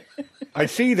 I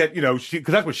see that, because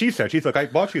that's what she said. She's like, "I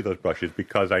bought you those brushes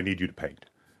because I need you to paint."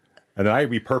 And then I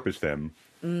repurpose them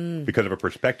because of a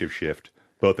perspective shift,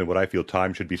 both in what I feel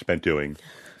time should be spent doing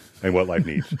and what life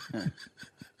needs.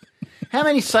 How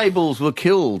many sables were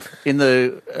killed in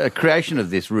the creation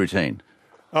of this routine?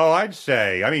 Oh, I'd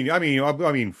say, I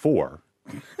mean 4.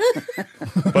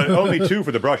 But only 2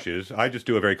 for the brushes. I just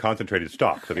do a very concentrated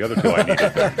stock. So the other 2 I need.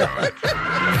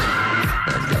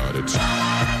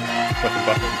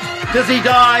 Does he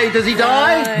die? Does he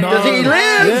die? No. Does he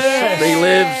live? Yes. He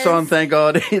lives on, thank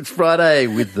God. It's Friday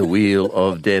with the Wheel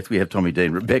of Death. We have Tommy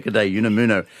Dean, Rebecca Day,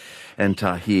 Unamuno, and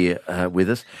Tahir with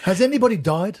us. Has anybody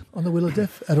died on the Wheel of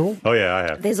Death at all? Oh, yeah, I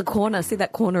have. There's a corner. See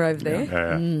that corner over there?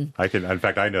 Yeah. I can. In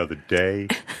fact, I know the day.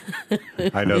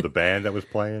 I know the band that was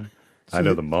playing. I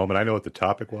know the moment. I know what the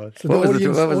topic was. So What was the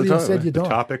the audience topic? said you The died.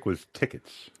 topic was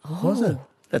tickets. Was it?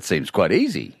 That seems quite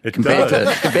easy It compared does.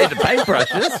 to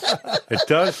paintbrushes. It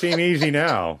does seem easy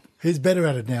now. He's better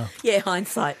at it now. Yeah,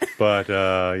 hindsight. But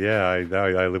I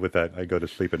live with that. I go to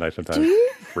sleep at night sometimes, Do you?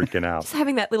 freaking out. Just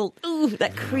having that little,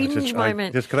 that cringe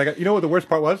moment. Just because I got, you know what the worst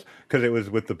part was? Because it was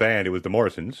with the band, it was the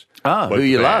Morrisons. Ah, Was who the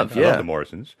you band. love, I yeah. love the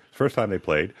Morrisons. First time they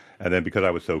played, and then because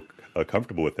I was so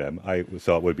comfortable with them, I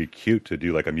thought it would be cute to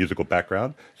do like a musical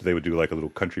background. So they would do like a little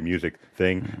country music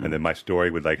thing, and then my story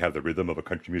would like have the rhythm of a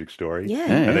country music story. Yeah.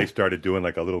 And they started doing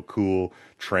like a little cool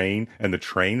train, and the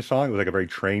train song, it was like a very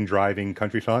train driving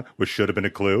country song, which should have been a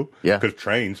clue. Yeah. Because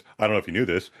trains, I don't know if you knew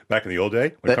this, back in the old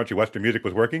day, when country western music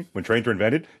was working, when trains were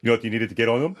invented, you know what you needed to get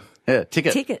on them? Yeah,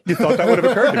 ticket. Ticket. You thought that would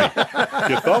have occurred to me.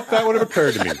 You thought that would have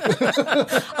occurred to me.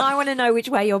 I want to know which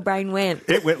way your brain went.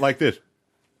 It went like this.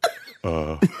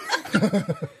 Have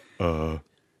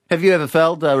you ever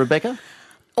failed, Rebecca?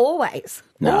 Always.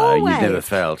 No, Always. you've never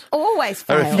failed. Always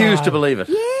I fail. refuse to believe it.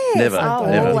 Yes. Never. Oh,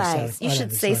 never. always. I don't You think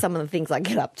should so. see some of the things I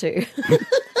get up to.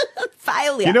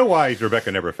 Failure. You know why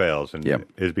Rebecca never fails, and Yep.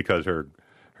 is because her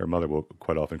mother will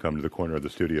quite often come to the corner of the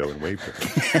studio and wave to her.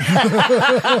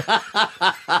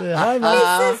 Hi, Mum.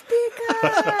 Mrs.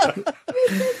 Picker.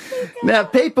 Now,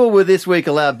 people were this week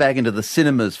allowed back into the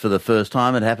cinemas for the first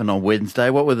time. It happened on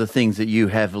Wednesday. What were the things that you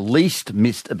have least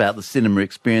missed about the cinema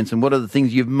experience, and what are the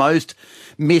things you've most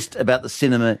missed about the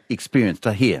cinema experience?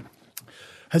 To hear.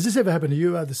 Has this ever happened to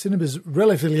you? The cinema's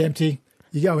relatively empty.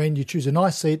 You go in, you choose a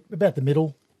nice seat, about the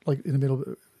middle, like in the middle,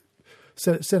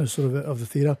 centre sort of the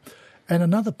theatre, and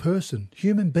another person,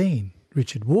 human being,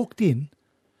 Richard, walked in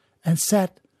and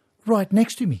sat right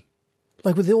next to me.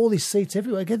 Like with all these seats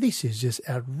everywhere. Okay, this is just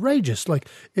outrageous. Like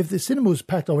if the cinema was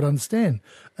packed, I would understand.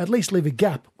 At least leave a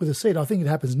gap with a seat. I think it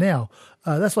happens now.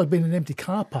 That's like being in an empty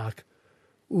car park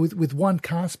with one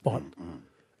car spot.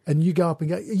 And you go up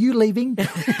and go, are you leaving?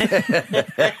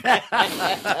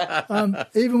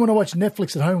 Even when I watch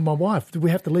Netflix at home with my wife,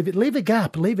 we have to leave it. Leave a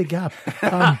gap.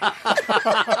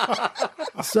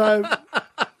 So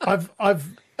I've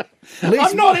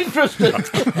I'm not interested.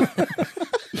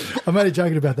 I'm only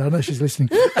joking about that. I know she's listening.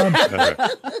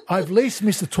 I've least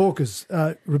missed the talkers.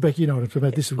 Rebecca, you know what I'm talking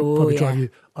about. This will probably drive you.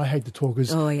 I hate the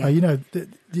talkers. Oh, yeah. You know,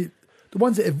 the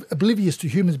ones that are oblivious to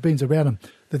human beings around them.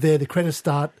 They're there, the credits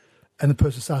start, and the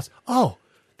person starts, oh,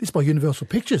 this is by Universal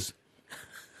Pictures.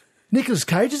 Nicolas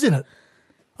Cage is in it.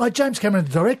 Oh, James Cameron,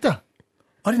 the director.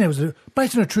 I didn't know it was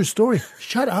based on a true story.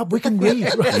 Shut up, we can read.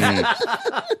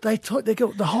 They got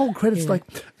the whole credits. Like,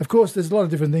 of course, there's a lot of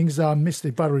different things. Miss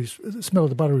the smell of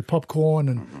the buttery popcorn,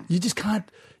 and you just can't.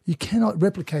 You cannot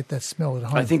replicate that smell at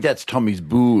home. I think that's Tommy's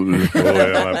boule. Oh,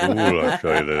 yeah, I'll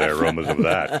show you the aromas of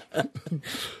that.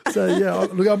 So yeah,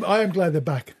 look, I am glad they're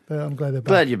back. I'm glad they're back.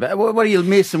 Glad you're back. What do you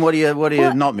miss and what do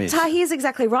you not miss? Tahir's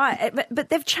exactly right. But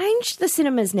they've changed the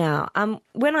cinemas now.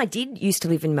 When I did used to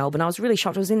live in Melbourne, I was really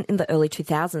shocked. It was in the early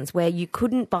 2000s where you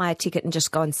couldn't buy a ticket and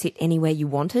just go and sit anywhere you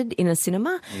wanted in a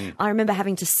cinema. I remember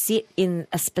having to sit in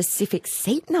a specific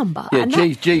seat number. Yeah, And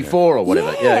G4 or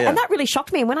whatever. Yeah. And that really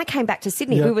shocked me. And when I came back to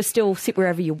Sydney, Yeah. we were still sit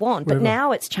wherever you want. But Wherever.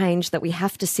 now it's changed that we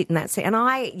have to sit in that seat. And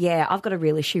I've got a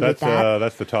real issue with That's that.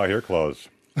 that's the Tahir clause.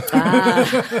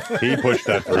 He pushed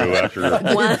that through after.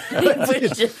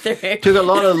 Took a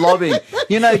lot of lobbying.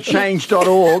 You know,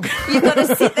 change.org. You've got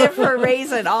to sit there for a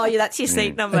reason. Oh, yeah, that's your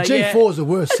seat number. And G4 is the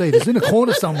worst seat. It's in a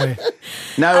corner somewhere.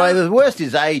 No, the worst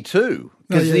is A2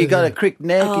 because yeah, you've got yeah. a crick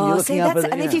neck and you're looking up at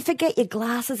it. and if you forget your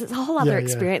glasses, it's a whole other Yeah, yeah.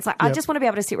 experience. Like, I Yep. just want to be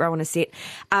able to sit where I want to sit.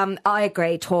 I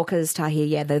agree. Talkers, Tahir,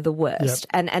 yeah, they're the worst.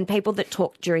 Yep. And people that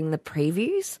talk during the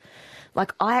previews.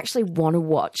 Like, I actually want to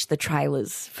watch the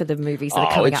trailers for the movies that are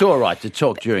Oh, coming it's up. all right to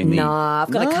talk during the... No,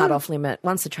 I've got a cut-off limit.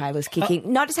 Once the trailer's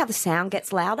kicking. Notice how the sound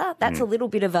gets louder? That's a little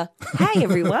bit of a, hey,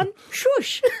 everyone,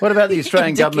 shush. What about the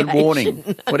Australian government Indication.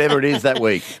 warning? Whatever it is that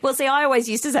week. Well, see, I always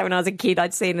used to say when I was a kid,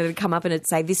 I'd seen it come up and it'd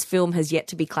say, this film has yet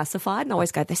to be classified. And I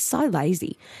always go, they're so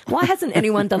lazy. Why hasn't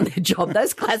anyone done their job?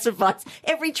 Those classifieds,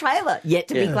 every trailer, yet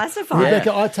to be classified.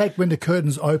 Rebecca, I take when the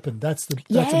curtains open. That's the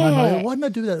moment. Why didn't I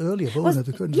do that earlier? When the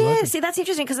curtains were Yeah, open? see, that's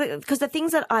interesting because the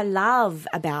things that I love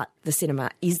about the cinema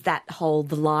is that whole,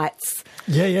 the lights,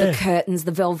 the curtains,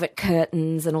 the velvet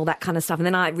curtains and all that kind of stuff. And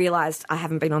then I realised I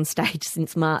haven't been on stage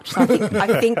since March. So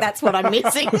I think that's what I'm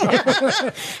missing.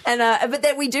 But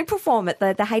then we do perform at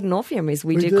the Hayden Orpheum.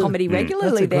 We do comedy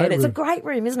regularly there. And it's a great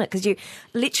room, isn't it? Because you're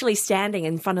literally standing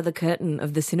in front of the curtain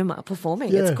of the cinema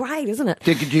performing. Yeah. It's great, isn't it?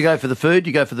 Do you go for the food? Do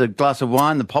you go for the glass of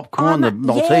wine, the popcorn, the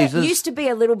Maltesers? Yeah, it used to be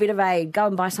a little bit of a go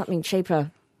and buy something cheaper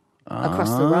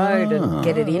across the road and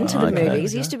get it into the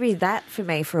movies. It used to be that for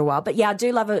me for a while. But yeah,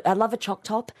 I love a choc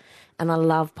top and I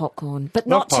love popcorn, but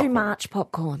not too much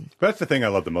popcorn. That's the thing I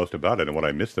love the most about it, and what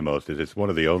I miss the most is it's one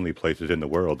of the only places in the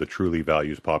world that truly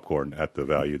values popcorn at the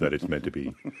value that it's meant to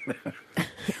be.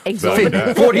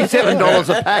 Exorbitant.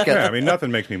 $47 a packet. Yeah, I mean, nothing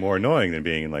makes me more annoying than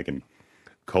being in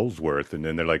Colesworth, and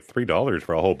then they're like $3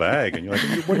 for a whole bag, and you're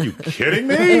like, "What are you kidding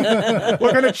me?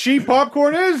 What kind of cheap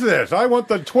popcorn is this? I want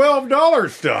the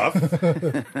 $12 stuff."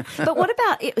 But what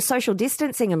about social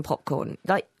distancing and popcorn?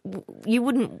 Like, you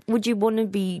wouldn't want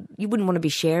to be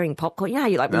sharing popcorn. You know,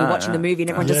 how when you're watching the movie and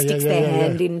everyone just sticks their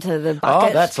hand into the bucket.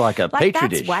 Oh, that's like a petri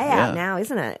that's dish. way out now,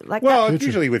 isn't it? Well, it's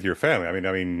usually with your family.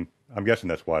 I mean, I'm guessing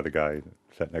that's why the guy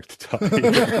sat next to Tommy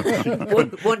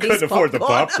couldn't afford the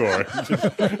popcorn.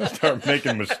 Just start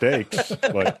making mistakes.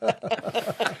 But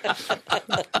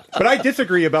I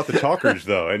disagree about the talkers,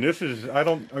 though. And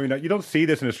you don't see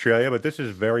this in Australia, but this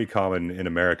is very common in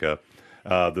America.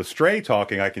 The stray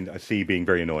talking I can see being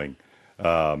very annoying.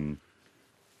 But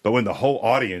when the whole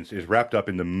audience is wrapped up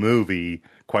in the movie,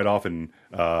 quite often,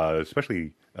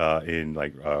 especially in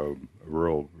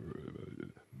rural,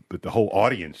 but the whole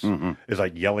audience is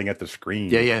yelling at the screen.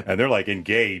 Yeah. And they're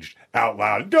engaged out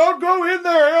loud. Don't go in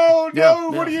there. Oh,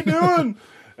 no. What are you doing?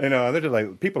 They're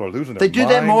just people are losing their They do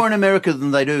that more in America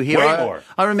than they do here. Way more.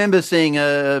 I remember seeing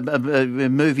a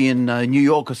movie in New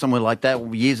York or somewhere like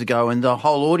that years ago, and the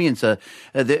whole audience, was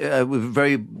a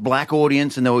very black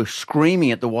audience, and they were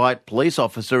screaming at the white police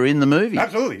officer in the movie.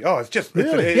 Absolutely. Oh, it's just,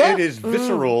 Really? it is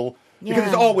visceral because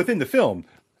it's all within the film.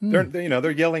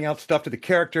 They're yelling out stuff to the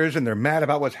characters, and they're mad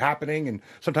about what's happening, and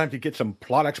sometimes you get some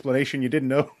plot explanation you didn't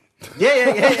know.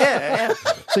 Yeah.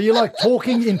 So you like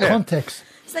talking in context.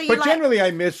 But generally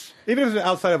I miss, even if it's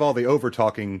outside of all the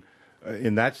over-talking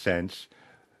in that sense,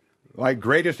 my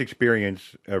greatest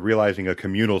experience realizing a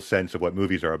communal sense of what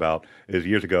movies are about is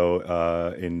years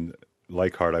ago in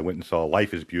Leichhardt, I went and saw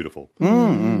Life is Beautiful.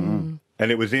 And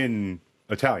it was in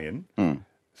Italian,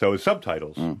 so it was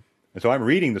subtitles. And so I'm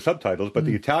reading the subtitles, but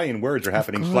the Italian words are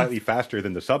happening slightly faster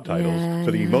than the subtitles.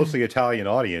 So the mostly Italian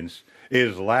audience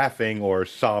is laughing or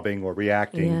sobbing or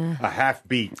reacting a half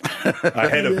beat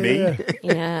ahead of me.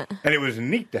 Yeah. And it was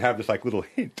neat to have this little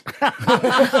hint.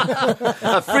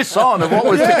 A frisson of what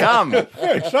was to come.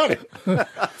 Very exciting.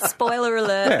 Spoiler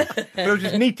alert. But it was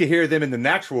just neat to hear them in the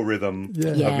natural rhythm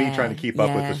of me trying to keep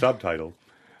up with the subtitle.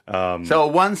 So a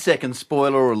 1 second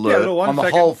spoiler alert on the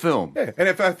whole film. Yeah. And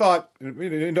if I thought,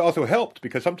 it also helped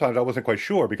because sometimes I wasn't quite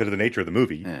sure because of the nature of the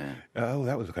movie. Oh,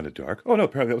 that was kind of dark. Oh, no,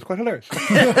 apparently that was quite hilarious.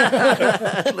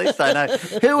 At least I know.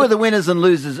 Who are the winners and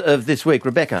losers of this week,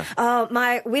 Rebecca?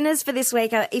 My winners for this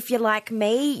week are, if you're like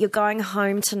me, you're going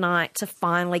home tonight to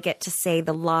finally get to see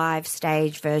the live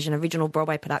stage version, original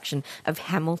Broadway production of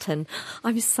Hamilton.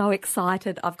 I'm so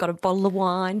excited. I've got a bottle of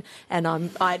wine and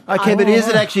But is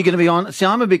it actually going to be on? See,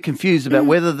 I'm a bit confused about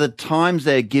whether the times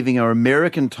they're giving are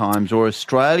American times or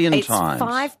Australian times. It's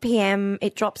 5 p.m.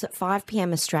 It drops at 5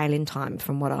 p.m. Australian time,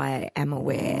 from what I am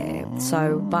aware.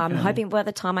 So I'm hoping by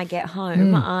the time I get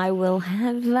home, I will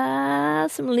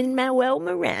have some Lin-Manuel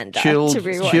Miranda to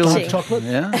be watching. Dark chocolate?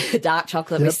 Yeah. Dark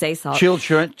chocolate with sea salt. Chilled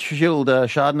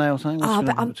Chardonnay or something?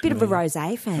 But I'm a bit of a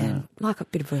rosé fan. Like a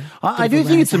bit of a. I do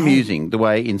think it's amusing the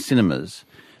way in cinemas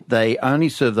they only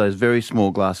serve those very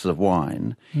small glasses of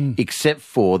wine, except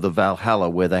for the Valhalla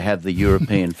where they have the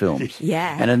European films.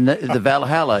 Yeah. And in the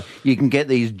Valhalla, you can get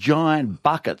these giant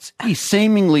buckets,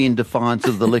 seemingly in defiance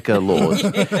of the liquor laws.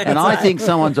 And I think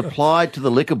someone's applied to the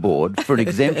liquor board for an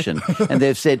exemption, and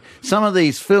they've said, some of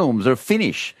these films are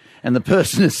Finnish. And the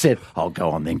person has said, "I'll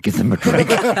go on then, give them a drink."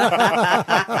 And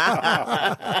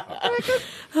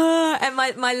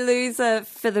my loser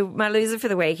for the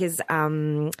week is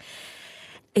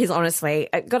honestly,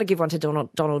 I've got to give one to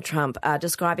Donald Trump,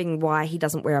 describing why he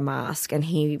doesn't wear a mask. And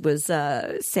he was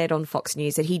said on Fox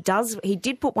News that he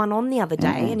did put one on the other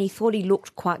day, and he thought he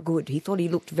looked quite good. He thought he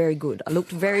looked very good. I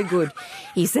looked very good.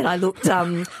 He said I looked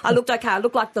okay. I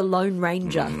looked like the Lone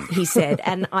Ranger, he said.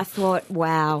 And I thought,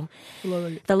 wow,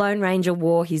 the Lone Ranger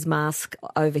wore his mask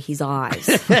over his eyes.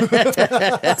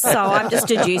 So I'm just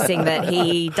deducing that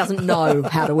he doesn't know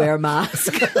how to wear a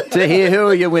mask. To hear who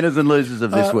are your winners and losers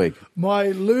of this week?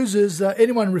 My losers,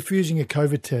 anyone refusing a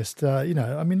COVID test,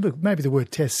 look, maybe the word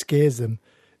test scares them.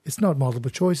 It's not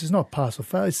multiple choice. It's not pass or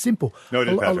fail. It's simple. No, it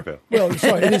is pass or fail. Well,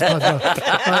 sorry, it is pass or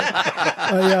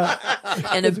fail.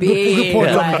 And a big... Good point,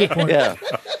 Tommy, good point. Yeah.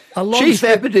 A long Chief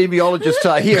strip.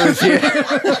 epidemiologist here is here.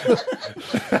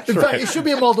 In fact, it should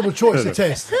be a multiple choice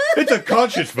test. It's a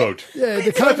conscious vote. Yeah,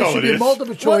 the That's COVID all should it be a is.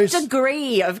 multiple What choice.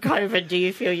 degree of COVID do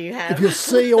you feel you have? If you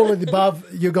see all of the above,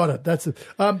 you got it. That's it.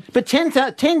 But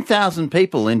 10,000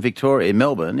 people in Victoria,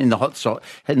 Melbourne, in the hot spot,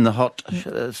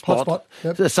 Hotspot,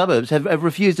 yep. the suburbs, have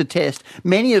refused a test,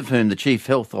 many of whom the Chief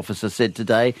Health Officer said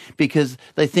today because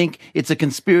they think it's a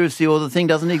conspiracy or the thing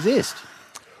doesn't exist.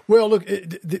 Well, look,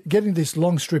 getting this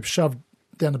long strip shoved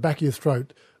down the back of your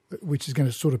throat, which is going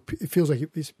to sort of, it feels like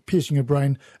it's piercing your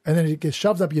brain, and then it gets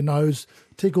shoved up your nose,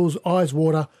 tickles, eyes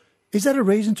water. Is that a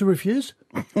reason to refuse?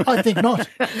 I think not.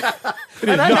 I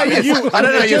don't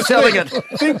know you're selling it.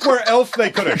 Think where else they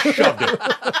could have shoved it.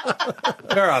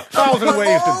 There are 1,000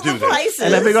 ways to do this. Places.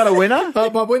 And have we got a winner?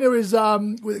 My winner is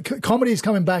comedy is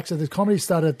coming back. So the comedy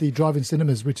started at the drive-in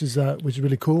cinemas, which is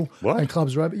really cool. What? And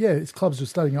clubs are open. Yeah, clubs are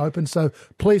starting to open. So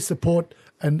please support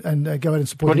and go out and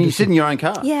support. What, do you sit in your own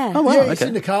car? Yeah. Oh, wow. Yeah, okay. you sit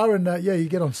in the car and you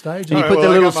get on stage. And you All put right, the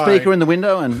well, I little got my- speaker in the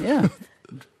window and,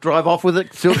 drive off with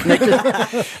it, still connected.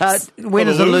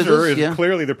 Winners the and loser losers. is Yeah.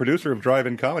 clearly the producer of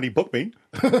Drive-In Comedy. Book me.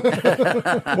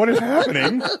 What is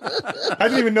happening? I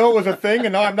didn't even know it was a thing,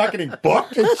 and now I'm not getting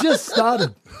booked. It just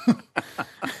started.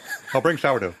 I'll bring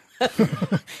sourdough.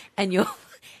 And your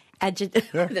the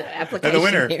And application the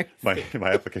winner, here.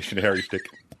 my application Harry stick.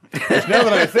 Now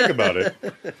that I think about it,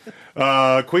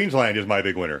 Queensland is my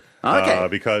big winner. Okay.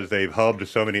 Because they've hubbed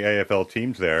so many AFL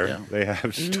teams there. Yeah. They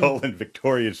have stolen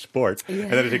Victoria's sport.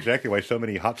 And that is exactly why so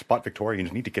many hotspot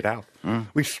Victorians need to get out.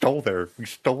 We stole their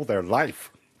life.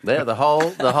 There, the whole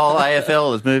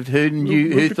AFL has moved. Who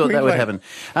to thought that would Queensland.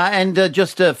 happen? And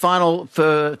just a final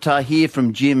to hear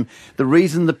from Jim. The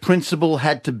reason the principal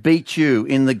had to beat you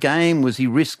in the game was he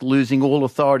risked losing all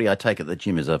authority. I take it that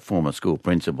Jim is a former school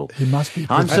principal. He must be.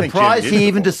 I'm I think surprised Jim is he a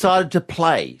even former decided to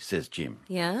play, says Jim.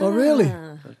 Yeah. Oh, really?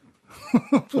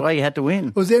 That's why he had to win.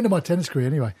 It was the end of my tennis career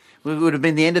anyway. It would have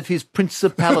been the end of his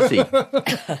principality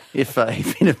if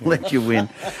he'd have let you win.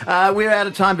 We're out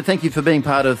of time, but thank you for being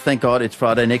part of Thank God It's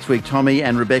Friday. Next week, Tommy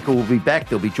and Rebecca will be back.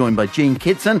 They'll be joined by Gene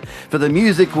Kitson. For the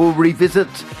music, we'll revisit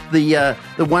the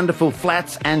wonderful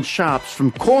Flats and Sharps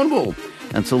from Cornwall.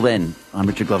 Until then, I'm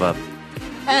Richard Glover.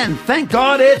 And thank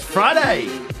God it's Friday.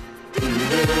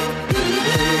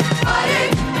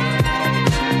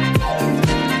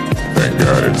 Thank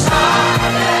God it's